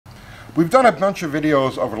We've done a bunch of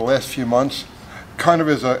videos over the last few months, kind of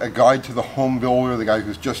as a guide to the home builder, the guy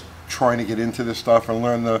who's just trying to get into this stuff and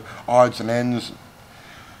learn the odds and ends.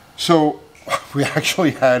 So we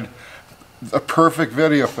actually had a perfect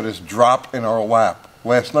video for this drop in our lap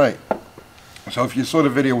last night. So if you saw the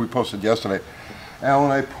video we posted yesterday, Al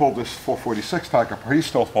and I pulled this 446 pack apart. He's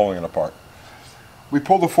still falling it apart. We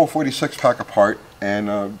pulled the 446 pack apart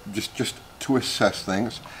and just to assess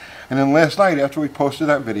things. And then last night after we posted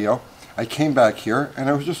that video, I came back here and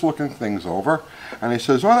I was just looking things over, and he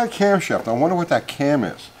says, "Oh, that camshaft, I wonder what that cam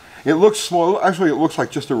is." It looks small. Actually, it looks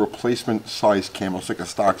like just a replacement size cam. It looks like a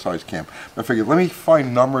stock size cam. I figured, let me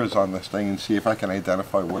find numbers on this thing and see if I can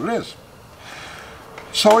identify what it is.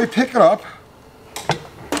 So I pick it up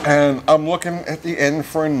and I'm looking at the end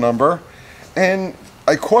for a number, and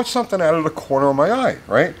I caught something out of the corner of my eye,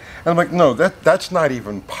 right? And I'm like, no, that's not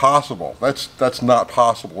even possible. That's not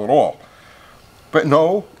possible at all. But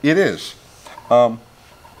no, it is. So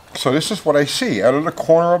this is what I see out of the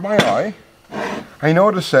corner of my eye. I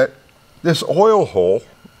notice that this oil hole,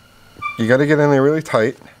 you got to get in there really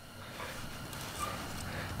tight.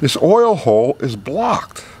 This oil hole is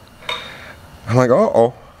blocked. I'm like,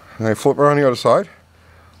 uh-oh. And I flip around the other side,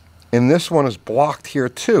 and this one is blocked here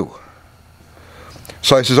too.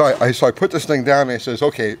 So I says, so I put this thing down and I says,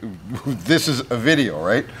 okay, this is a video,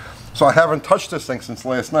 right? So I haven't touched this thing since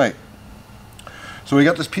last night. So we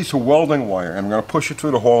got this piece of welding wire, and I'm going to push it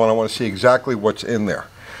through the hole, and I want to see exactly what's in there.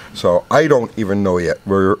 So I don't even know yet.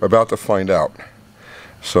 We're about to find out.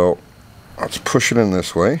 So let's push it in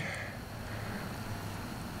this way.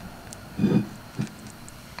 All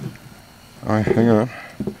right, hang on.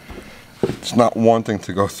 It's not wanting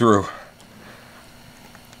to go through.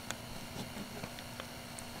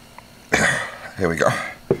 Here we go.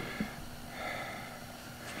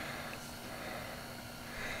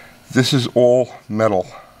 This is all metal.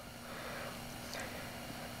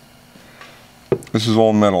 This is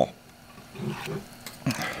all metal.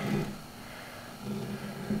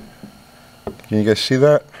 Can you guys see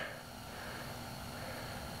that?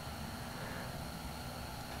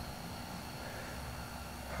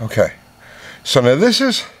 Okay. So now this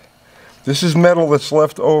is metal that's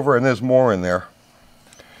left over, and there's more in there.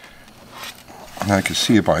 And I can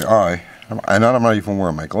see it by eye, and I'm not even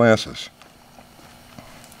wearing my glasses.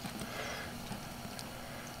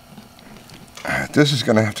 This is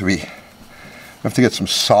going to have to get some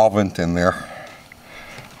solvent in there.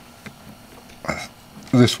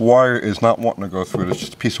 This wire is not wanting to go through. It's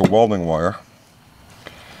just a piece of welding wire.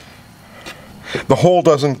 The hole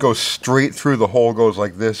doesn't go straight through. The hole goes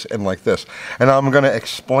like this and like this. And I'm going to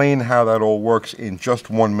explain how that all works in just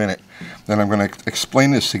 1 minute. Then I'm going to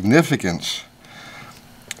explain the significance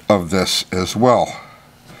of this as well.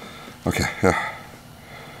 Okay, yeah.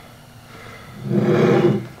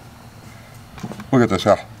 Look at this,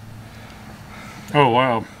 Al. Oh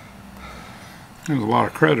wow, there's a lot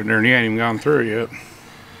of credit there, and you ain't even gone through yet.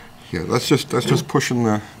 Yeah, that's just pushing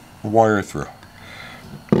the wire through.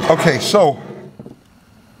 Okay, so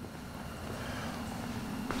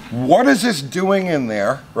what is this doing in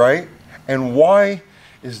there, right? And why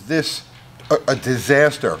is this a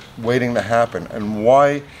disaster waiting to happen? And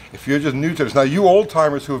why, if you're just new to this, now you old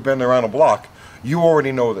timers who have been around a block, you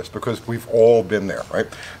already know this because we've all been there, right?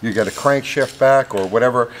 You get a crankshaft back or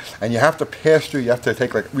whatever, and you have to pass through, you have to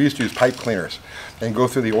take, like, we used to use pipe cleaners and go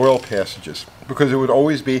through the oil passages, because it would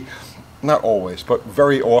always be, not always, but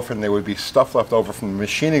very often there would be stuff left over from the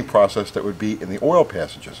machining process that would be in the oil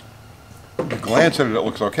passages. You glance at it, it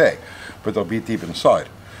looks okay, but they'll be deep inside.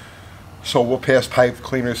 So we'll pass pipe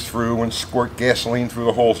cleaners through and squirt gasoline through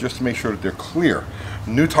the holes just to make sure that they're clear.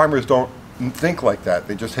 New timers don't think like that.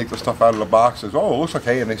 They just take the stuff out of the box, says, oh, it looks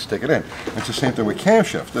okay, and they stick it in. It's the same thing with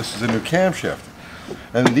camshaft. This is a new camshaft.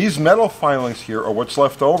 And these metal filings here are what's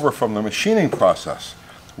left over from the machining process.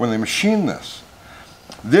 When they machine this,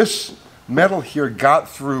 this metal here got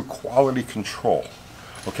through quality control,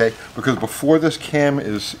 okay? Because before this cam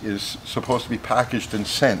is supposed to be packaged and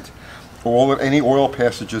sent, any oil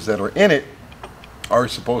passages that are in it are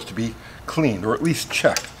supposed to be cleaned, or at least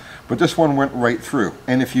checked. But this one went right through.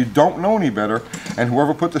 And if you don't know any better, and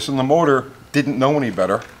whoever put this in the motor didn't know any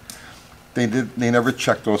better, they never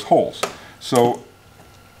checked those holes. So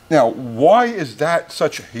now, why is that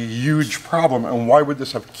such a huge problem, and why would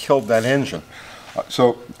this have killed that engine?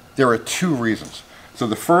 So there are two reasons. So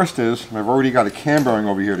the first is, and I've already got a cam bearing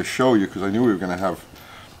over here to show you because I knew we were going to have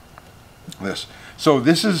this. So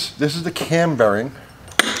this is the cam bearing.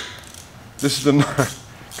 This is the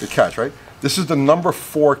good catch, right? This is the number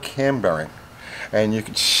 4 cam bearing, and you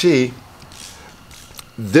can see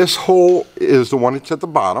this hole is the one that's at the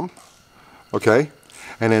bottom, okay?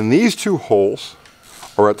 And then these two holes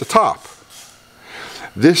are at the top.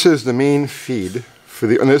 This is the main feed for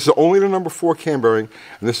the, and this is only the number 4 cam bearing,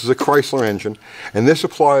 and this is a Chrysler engine, and this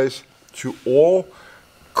applies to all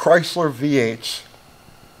Chrysler V8s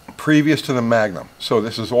previous to the Magnum. So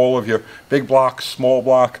this is all of your big block, small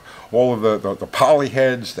block, all of the poly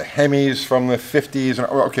heads, the Hemis from the 50s, and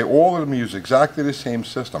okay, all of them use exactly the same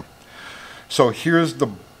system. So here's the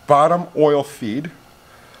bottom oil feed,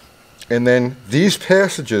 and then these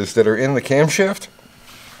passages that are in the camshaft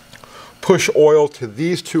push oil to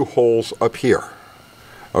these 2 holes up here.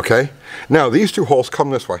 Okay? Now these 2 holes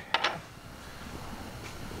come this way.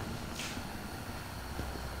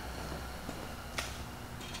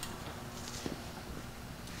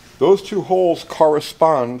 Those 2 holes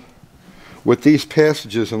correspond with these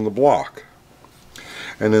passages in the block.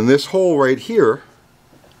 And then this hole right here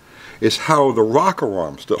is how the rocker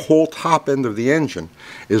arms, the whole top end of the engine,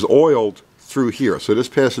 is oiled through here. So this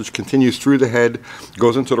passage continues through the head,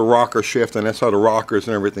 goes into the rocker shaft, and that's how the rockers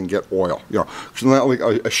and everything get oil. You know, it's not like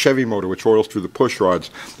a Chevy motor which oils through the push rods.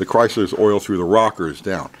 The Chrysler's oil through the rockers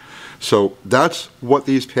down. So that's what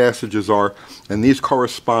these passages are, and these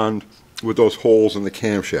correspond with those holes in the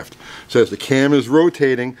camshaft. So as the cam is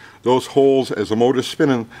rotating, those holes, as the motor's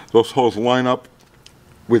spinning, those holes line up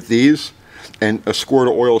with these, and a squirt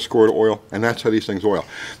of oil, and that's how these things oil.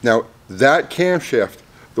 Now, that camshaft,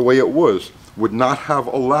 the way it was, would not have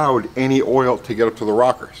allowed any oil to get up to the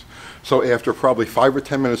rockers. So after probably 5 or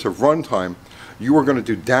 10 minutes of runtime, you were going to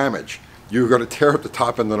do damage. You were going to tear up the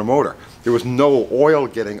top end of the motor. There was no oil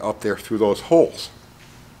getting up there through those holes.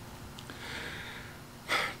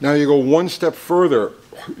 Now you go one step further,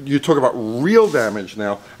 you talk about real damage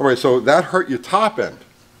now. All right, so that hurt your top end,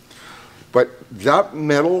 but that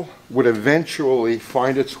metal would eventually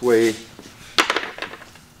find its way.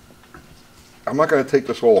 I'm not going to take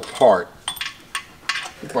this all apart,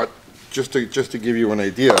 but just to give you an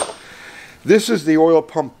idea, this is the oil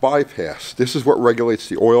pump bypass. This is what regulates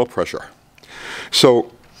the oil pressure.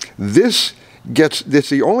 So this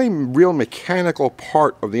the only real mechanical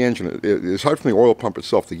part of the engine, aside from the oil pump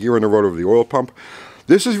itself, the gear and the rotor of the oil pump.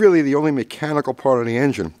 This is really the only mechanical part of the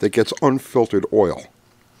engine that gets unfiltered oil.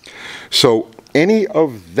 So any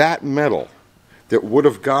of that metal that would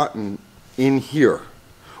have gotten in here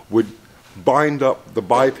would bind up the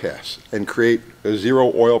bypass and create a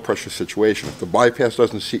 0 oil pressure situation. If the bypass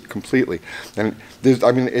doesn't seat completely, and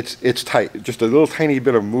I mean it's tight. Just a little tiny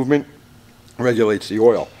bit of movement regulates the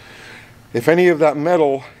oil. If any of that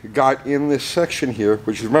metal got in this section here,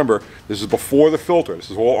 which remember, this is before the filter, this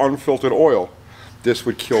is all unfiltered oil, this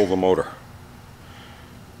would kill the motor.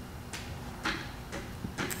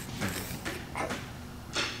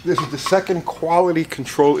 This is the second quality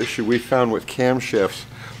control issue we found with camshafts.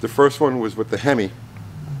 The first one was with the Hemi,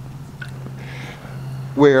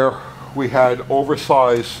 where we had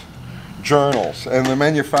oversized journals, and the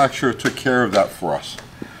manufacturer took care of that for us.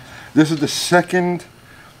 This is the second.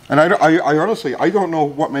 And I honestly, I don't know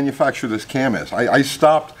what manufacturer this cam is. I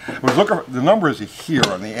stopped, I was looking, the number is here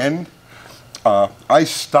on the end. I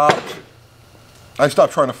stopped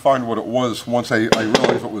trying to find what it was once I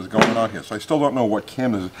realized what was going on here. So I still don't know what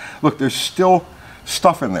cam this is. Look, there's still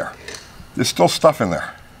stuff in there. There's still stuff in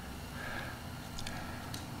there.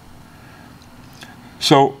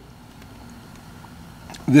 So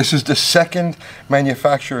this is the second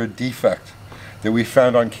manufacturer defect that we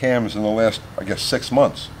found on cams in the last, I guess, 6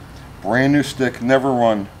 months. Brand new stick, never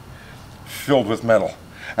run, filled with metal.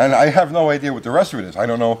 And I have no idea what the rest of it is. I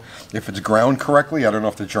don't know if it's ground correctly. I don't know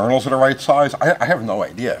if the journals are the right size. I have no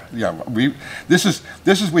idea. Yeah, this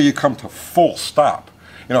is where you come to full stop.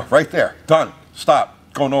 You know, right there, done, stop,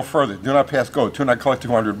 go no further, do not pass go, do not collect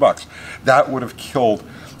 $200. That would have killed,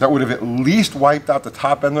 that would have at least wiped out the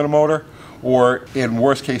top end of the motor, or in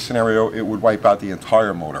worst case scenario, it would wipe out the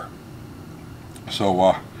entire motor.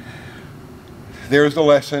 So there's the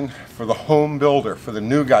lesson for the home builder, for the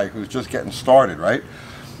new guy who's just getting started, right?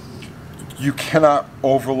 You cannot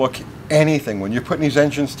overlook anything. When you're putting these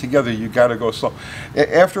engines together, you got to go slow.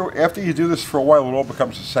 After you do this for a while, it all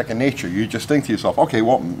becomes a second nature. You just think to yourself, okay,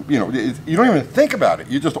 well, you know, you don't even think about it.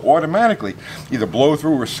 You just automatically either blow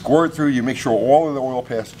through or squirt through. You make sure all of the oil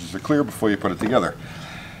passages are clear before you put it together.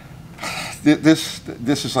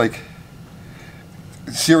 This is like,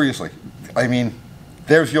 seriously, I mean,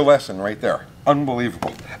 there's your lesson right there.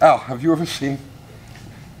 Unbelievable. Al, have you ever seen?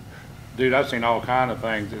 Dude, I've seen all kinds of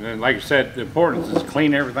things. And then, like you said, the importance is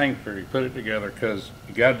clean everything before you put it together, because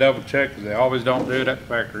you got to double check, because they always don't do it at the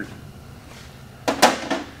factory.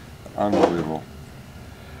 Unbelievable.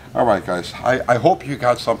 All right, guys. I hope you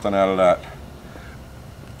got something out of that.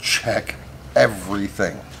 Check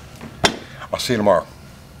everything. I'll see you tomorrow.